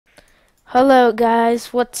Hello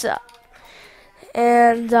guys, what's up?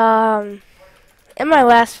 And in my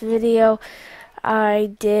last video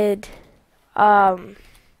I did I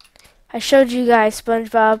showed you guys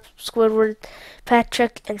SpongeBob, Squidward,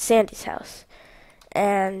 Patrick, and Sandy's house.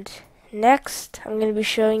 And next I'm gonna be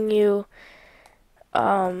showing you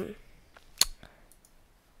um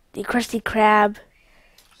the Krusty Krab,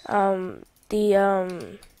 um the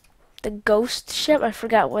um the ghost ship. I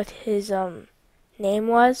forgot what his name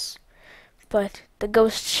was, but the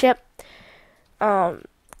ghost ship, the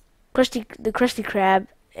Krusty Krab,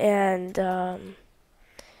 and the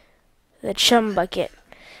chum bucket.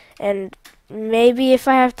 And maybe if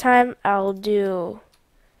I have time, I'll do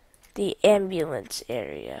the ambulance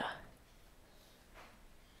area.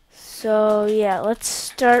 So yeah, let's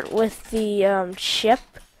start with the ship.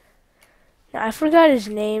 Now I forgot his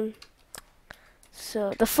name.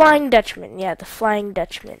 So the Flying Dutchman. Yeah, the Flying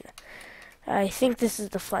Dutchman. I think this is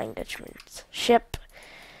the Flying Dutchman's ship.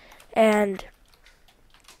 And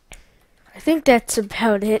I think that's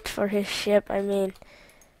about it for his ship. I mean,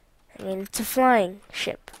 it's a flying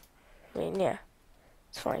ship. Yeah,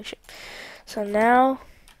 it's a flying ship. So now,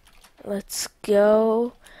 let's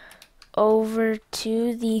go over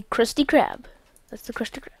to the Krusty Krab. That's the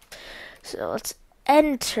Krusty Krab. So let's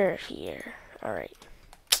enter here.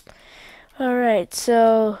 Alright,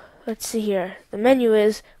 so let's see here. The menu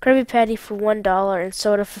is Krabby Patty for $1 and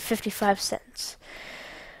soda for 55 cents.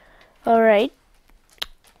 Alright.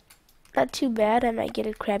 Not too bad. I might get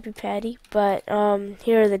a Krabby Patty, but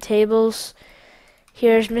here are the tables.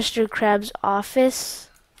 Here's Mr. Krabs' office,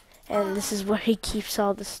 and this is where he keeps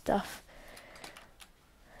all the stuff.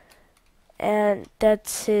 And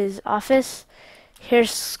that's his office.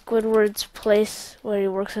 Here's Squidward's place, where he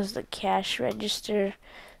works as the cash register,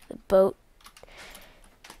 the boat.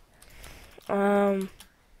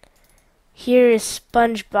 Here is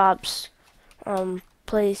SpongeBob's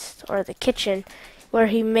place, or the kitchen, where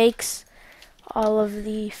he makes all of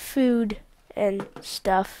the food and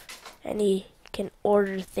stuff, and he can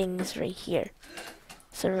order things right here.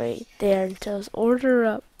 So right there it tells order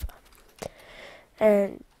up.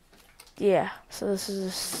 And yeah, so this is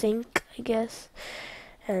a sink, I guess,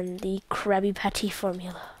 and the Krabby Patty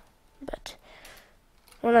formula. But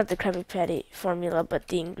well, not the Krabby Patty formula, but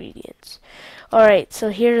the ingredients. Alright, so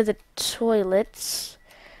here are the toilets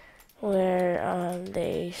where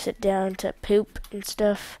they sit down to poop and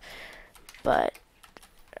stuff. But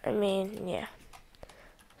I mean, yeah.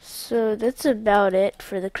 So that's about it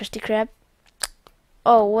for the Krusty Krab.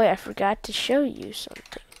 Oh wait, I forgot to show you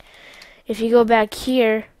something. If you go back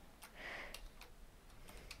here,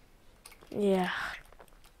 yeah,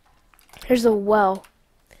 here's a well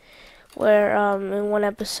where in one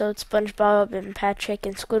episode SpongeBob and Patrick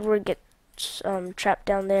and Squidward get trapped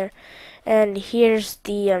down there. And here's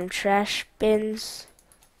the trash bins.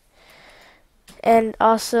 And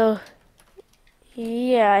also,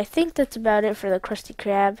 yeah, I think that's about it for the Krusty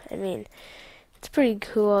Krab. I mean, it's pretty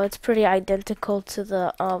cool. It's pretty identical to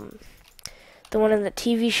the one in the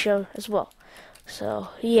TV show as well. So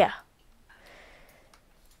yeah,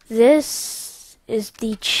 this is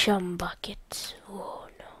the chum bucket. Oh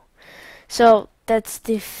no! So that's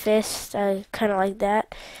the fist. I kind of like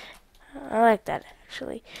that. I like that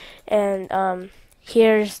actually. And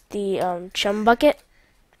here's the chum bucket.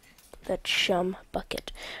 The chum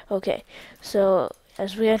bucket. Okay, so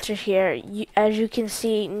as we enter here, as you can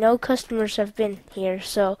see, no customers have been here,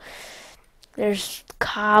 so there's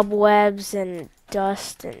cobwebs and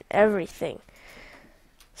dust and everything.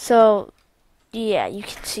 So yeah, you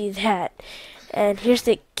can see that. And here's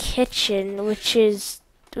the kitchen, which is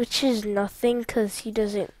nothing because he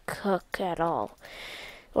doesn't cook at all,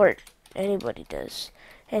 or anybody does.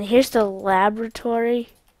 And here's the laboratory,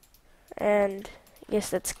 and I guess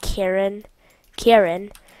that's Karen,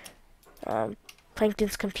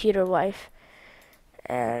 Plankton's computer wife.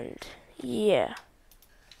 And yeah,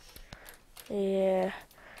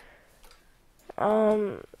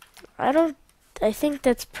 I think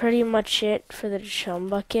that's pretty much it for the chum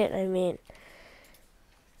bucket. I mean,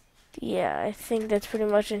 yeah, I think that's pretty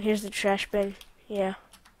much. And here's the trash bin. Yeah,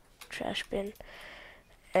 trash bin.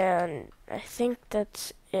 And I think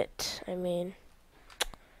that's it. I mean,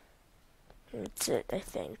 that's it, I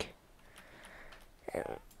think. And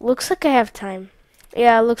looks like I have time.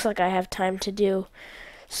 Yeah, it looks like I have time to do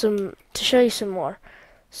to show you some more.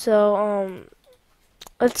 So,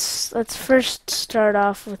 let's first start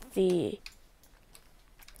off with the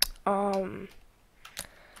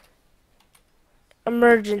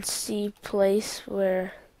emergency place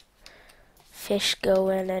where fish go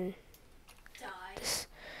in, and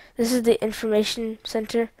this is the information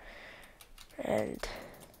center. And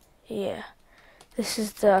yeah, this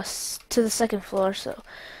is to the second floor, so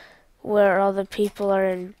where all the people are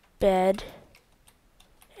in bed,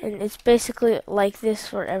 and it's basically like this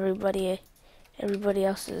for everybody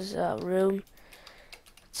else's room.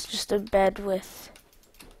 It's just a bed with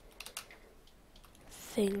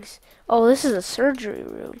things. Oh, this is a surgery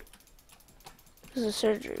room. This is a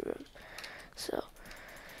surgery room. So,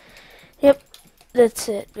 yep, that's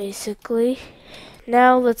it basically.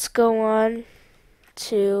 Now let's go on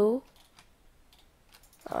to,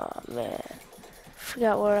 oh man,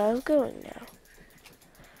 forgot where I was going now.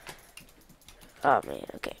 Oh man,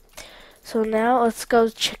 okay. So now let's go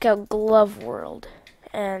check out Glove World,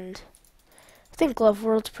 and I think Glove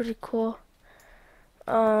World's pretty cool.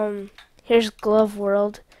 Here's Glove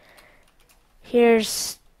World.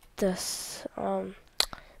 Here's this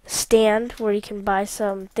stand where you can buy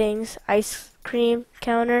some things. Ice cream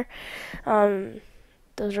counter.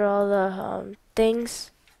 Those are all the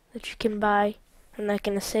things that you can buy. I'm not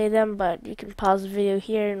gonna say them, but you can pause the video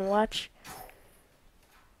here and watch.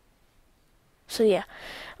 So yeah,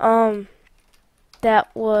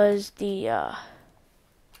 that was the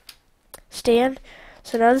stand.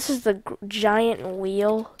 So now this is the giant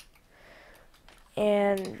wheel,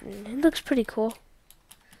 and it looks pretty cool.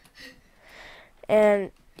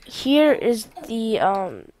 And here is the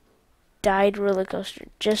died roller coaster,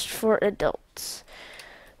 just for adults.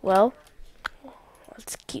 Well,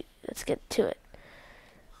 let's get to it.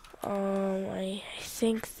 I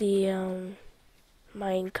think the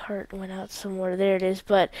mine cart went out somewhere. There it is,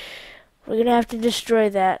 but we're gonna have to destroy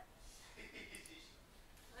that.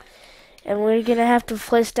 And we're gonna have to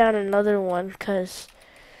place down another one, cause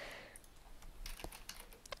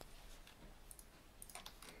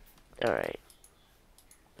alright,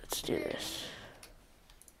 let's do this.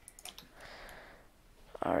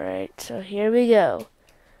 Alright, so here we go.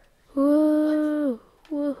 Woo!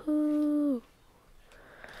 Woohoo!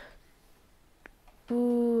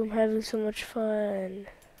 Ooh, I'm having so much fun.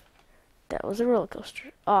 That was a roller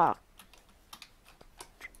coaster. Ah.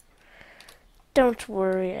 Don't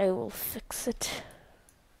worry, I will fix it.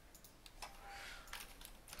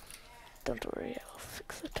 Don't worry, I will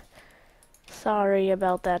fix it. Sorry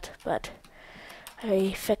about that, but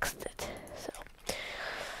I fixed it.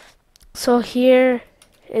 So here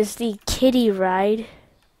is the kiddie ride.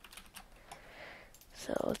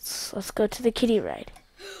 So let's go to the kiddie ride.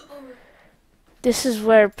 This is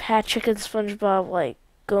where Patrick and SpongeBob like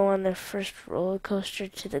go on their first roller coaster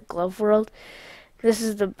to the Glove World. This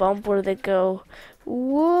is the bump where they go,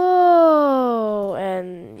 whoa,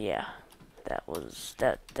 and yeah, that was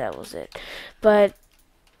it. But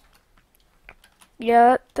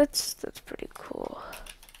yeah, that's pretty cool.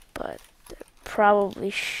 But I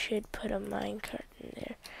probably should put a minecart in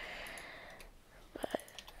there. But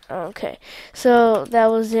okay, so that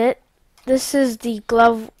was it. This is the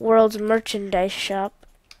Glove World's merchandise shop.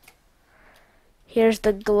 Here's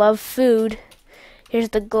the glove food. Here's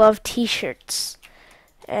the glove t-shirts.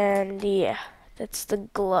 And yeah, that's the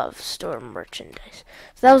glove store merchandise.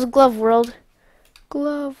 So that was Glove World.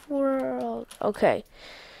 Glove World. Okay.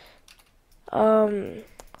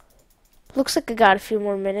 Looks like I got a few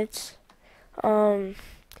more minutes. So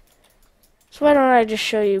why don't I just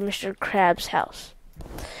show you Mr. Krabs' house?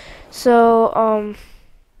 So,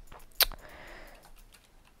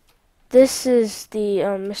 this is the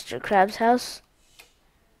Mr. Krabs' house.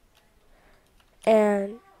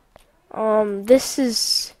 And this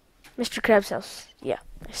is Mr. Krabs' house. Yeah,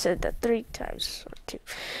 I said that 3 times or 2.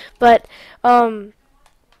 But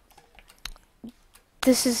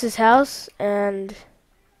this is his house, and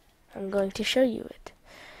I'm going to show you it.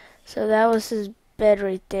 So that was his bed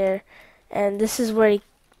right there, and this is where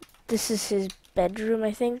this is his bedroom,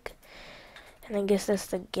 I think. And I guess that's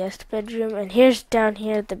the guest bedroom. And here's down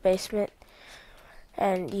here at the basement.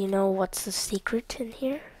 And you know what's the secret in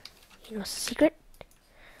here? You know what's the secret?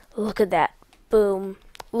 Look at that. Boom.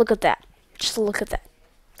 Look at that. Just look at that.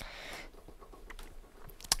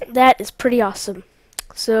 That is pretty awesome.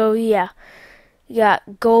 So yeah, you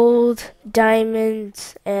got gold,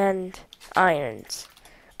 diamonds, and iron.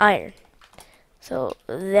 So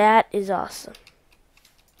that is awesome.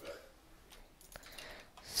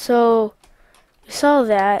 So we saw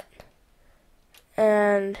that,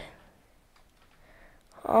 and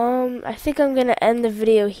I think I'm gonna end the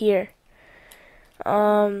video here.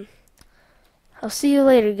 I'll see you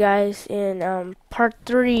later, guys, in part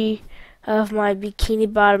 3 of my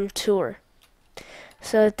Bikini Bottom tour.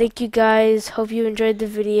 So thank you guys. Hope you enjoyed the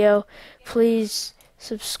video. Please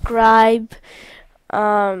subscribe,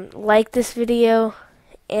 like this video,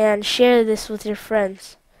 and share this with your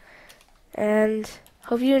friends. And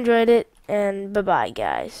hope you enjoyed it, and bye-bye,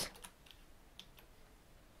 guys.